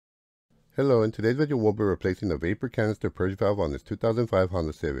Hello, in today's video we'll be replacing the vapor canister purge valve on this 2005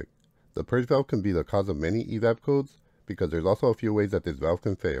 Honda Civic. The purge valve can be the cause of many EVAP codes because there's also a few ways that this valve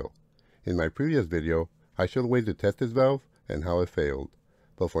can fail. In my previous video, I showed ways to test this valve and how it failed.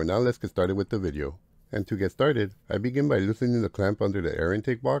 But for now, let's get started with the video. And to get started, I begin by loosening the clamp under the air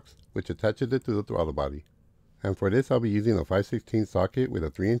intake box, which attaches it to the throttle body. And for this I'll be using a 5/16 socket with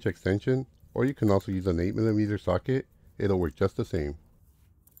a 3-inch extension, or you can also use an 8mm socket, it'll work just the same.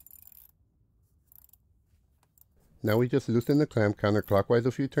 Now we just loosen the clamp counterclockwise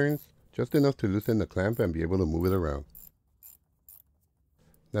a few turns, just enough to loosen the clamp and be able to move it around.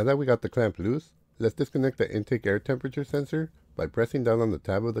 Now that we got the clamp loose, let's disconnect the intake air temperature sensor by pressing down on the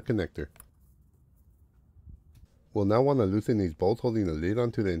tab of the connector. We'll now want to loosen these bolts holding the lid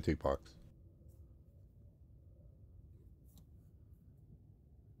onto the intake box.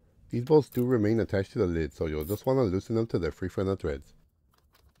 These bolts do remain attached to the lid, so you'll just want to loosen them till they're free from the threads.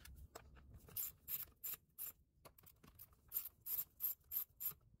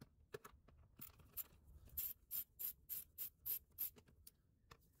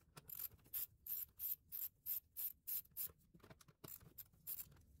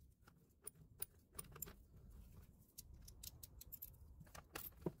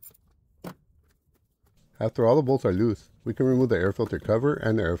 After all the bolts are loose, we can remove the air filter cover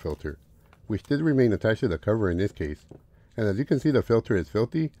and the air filter, which did remain attached to the cover in this case. And as you can see, the filter is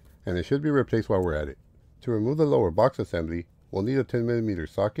filthy and it should be replaced while we're at it. To remove the lower box assembly, we'll need a 10mm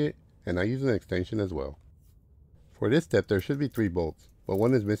socket, and I use an extension as well. For this step there should be 3 bolts, but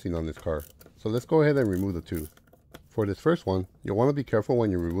one is missing on this car, so let's go ahead and remove the 2. For this first one, you'll want to be careful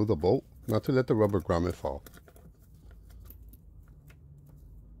when you remove the bolt not to let the rubber grommet fall.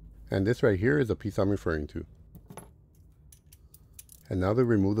 And this right here is the piece I'm referring to. And now to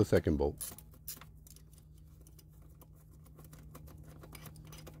remove the second bolt.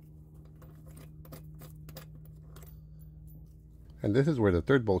 And this is where the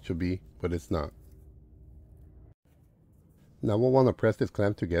third bolt should be, but it's not. Now we'll want to press this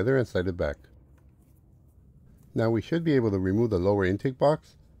clamp together and slide it back. Now we should be able to remove the lower intake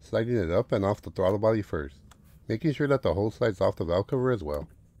box, sliding it up and off the throttle body first, making sure that the hose slides off the valve cover as well.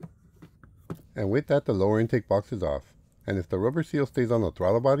 And with that, the lower intake box is off. And if the rubber seal stays on the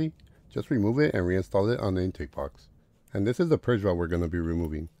throttle body, just remove it and reinstall it on the intake box. And this is the purge valve we're going to be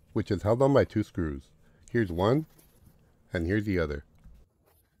removing, which is held on by 2 screws. Here's one, and here's the other.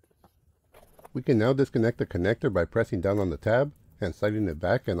 We can now disconnect the connector by pressing down on the tab and sliding it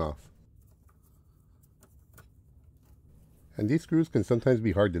back and off. And these screws can sometimes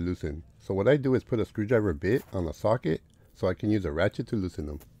be hard to loosen, so what I do is put a screwdriver bit on the socket so I can use a ratchet to loosen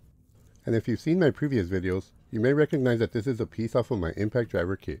them. And if you've seen my previous videos, you may recognize that this is a piece off of my impact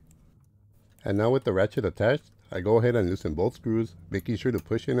driver kit. And now with the ratchet attached, I go ahead and loosen both screws, making sure to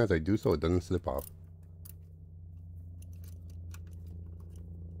push in as I do so it doesn't slip off.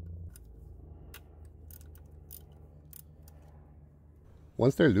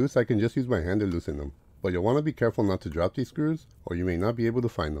 Once they're loose, I can just use my hand to loosen them, but you'll want to be careful not to drop these screws or you may not be able to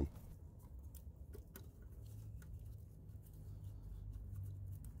find them.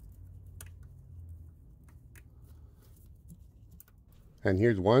 And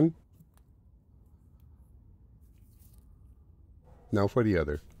here's one. Now for the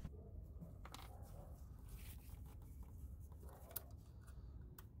other.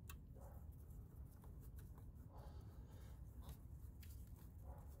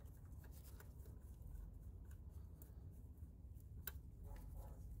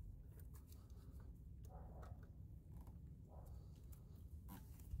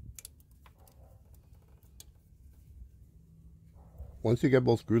 Once you get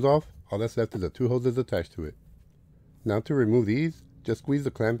both screws off, all that's left is the 2 hoses attached to it. Now to remove these, just squeeze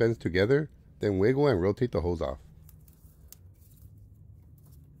the clamp ends together, then wiggle and rotate the hose off.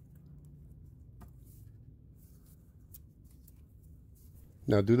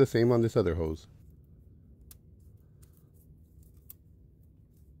 Now do the same on this other hose.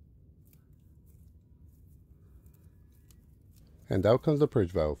 And out comes the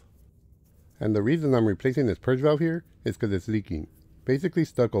purge valve. And the reason I'm replacing this purge valve here is because it's leaking. Basically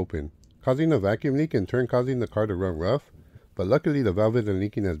stuck open, causing a vacuum leak in turn causing the car to run rough, but luckily the valve isn't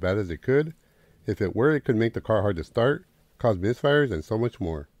leaking as bad as it could. If it were, it could make the car hard to start, cause misfires, and so much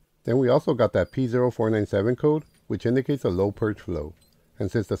more. Then we also got that p0497 code, which indicates a low purge flow.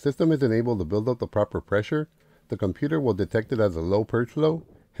 And since the system isn't able to build up the proper pressure, the computer will detect it as a low purge flow,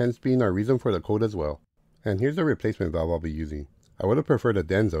 hence being our reason for the code as well. And here's the replacement valve I'll be using. I would have preferred a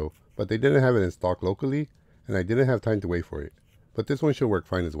Denso, but they didn't have it in stock locally, and I didn't have time to wait for it. But this one should work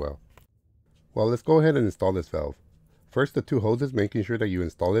fine as well. Well, let's go ahead and install this valve. First the two hoses, making sure that you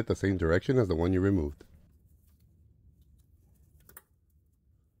install it the same direction as the one you removed.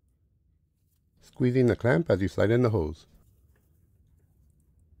 Squeezing the clamp as you slide in the hose.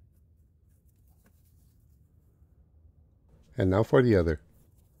 And now for the other.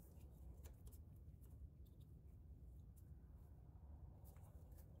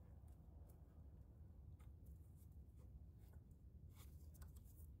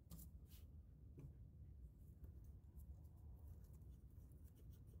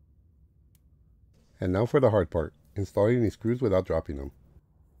 And now for the hard part, installing these screws without dropping them.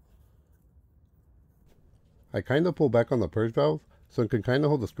 I kinda pull back on the purge valve so it can kinda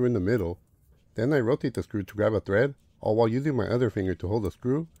hold the screw in the middle. Then I rotate the screw to grab a thread, all while using my other finger to hold the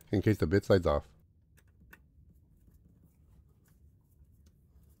screw in case the bit slides off.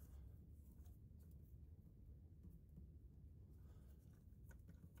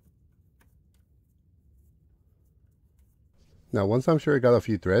 Now once I'm sure I got a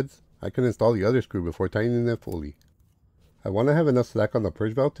few threads, I can install the other screw before tightening it fully. I want to have enough slack on the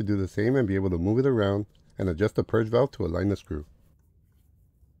purge valve to do the same and be able to move it around and adjust the purge valve to align the screw.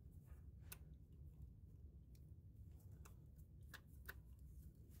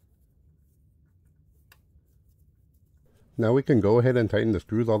 Now we can go ahead and tighten the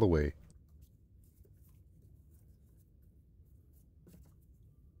screws all the way.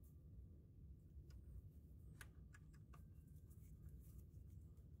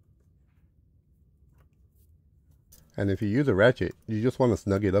 And if you use a ratchet, you just want to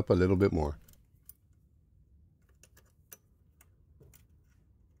snug it up a little bit more.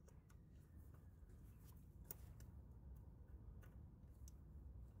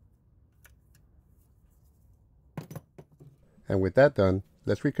 And with that done,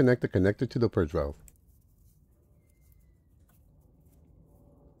 let's reconnect the connector to the purge valve.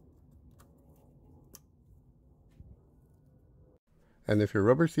 And if your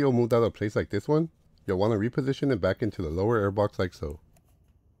rubber seal moved out of place like this one, you'll want to reposition it back into the lower air box like so.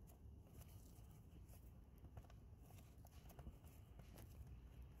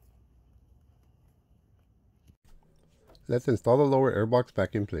 Let's install the lower air box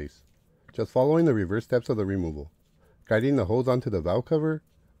back in place, just following the reverse steps of the removal, guiding the hose onto the valve cover,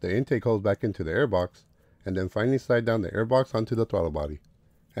 the intake hose back into the air box, and then finally slide down the air box onto the throttle body.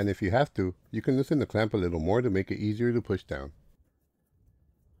 And if you have to, you can loosen the clamp a little more to make it easier to push down.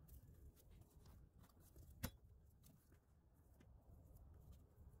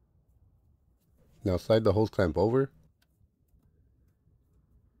 Now slide the hose clamp over.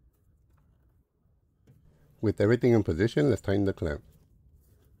 With everything in position, let's tighten the clamp.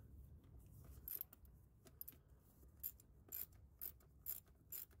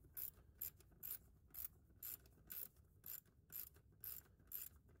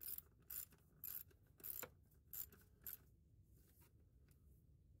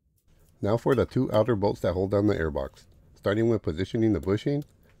 Now for the two outer bolts that hold down the airbox, starting with positioning the bushing,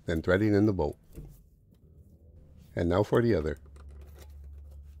 then threading in the bolt. And now for the other.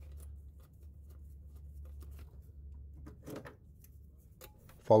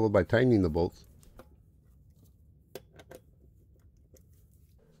 Followed by tightening the bolts.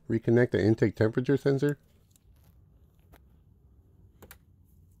 Reconnect the intake temperature sensor.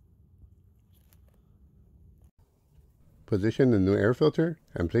 Position the new air filter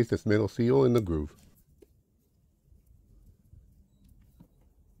and place this middle seal in the groove.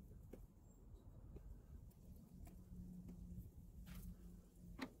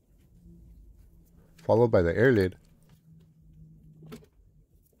 Followed by the air lid.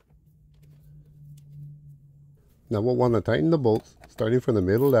 Now we'll want to tighten the bolts, starting from the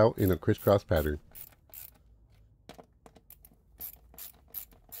middle out in a crisscross pattern.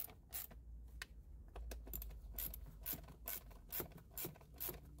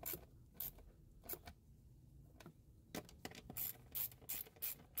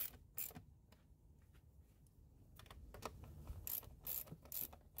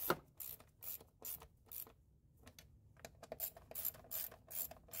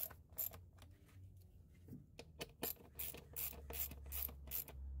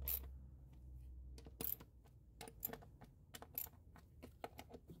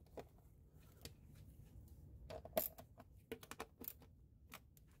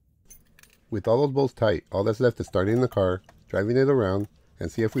 With all those bolts tight, all that's left is starting the car, driving it around, and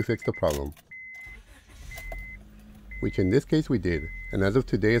see if we fix the problem. Which in this case we did, and as of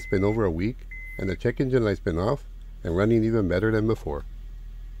today it's been over a week, and the check engine light's been off, and running even better than before.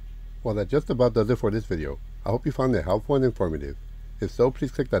 Well, that just about does it for this video. I hope you found it helpful and informative. If so,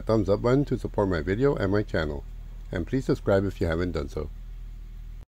 please click that thumbs up button to support my video and my channel. And please subscribe if you haven't done so.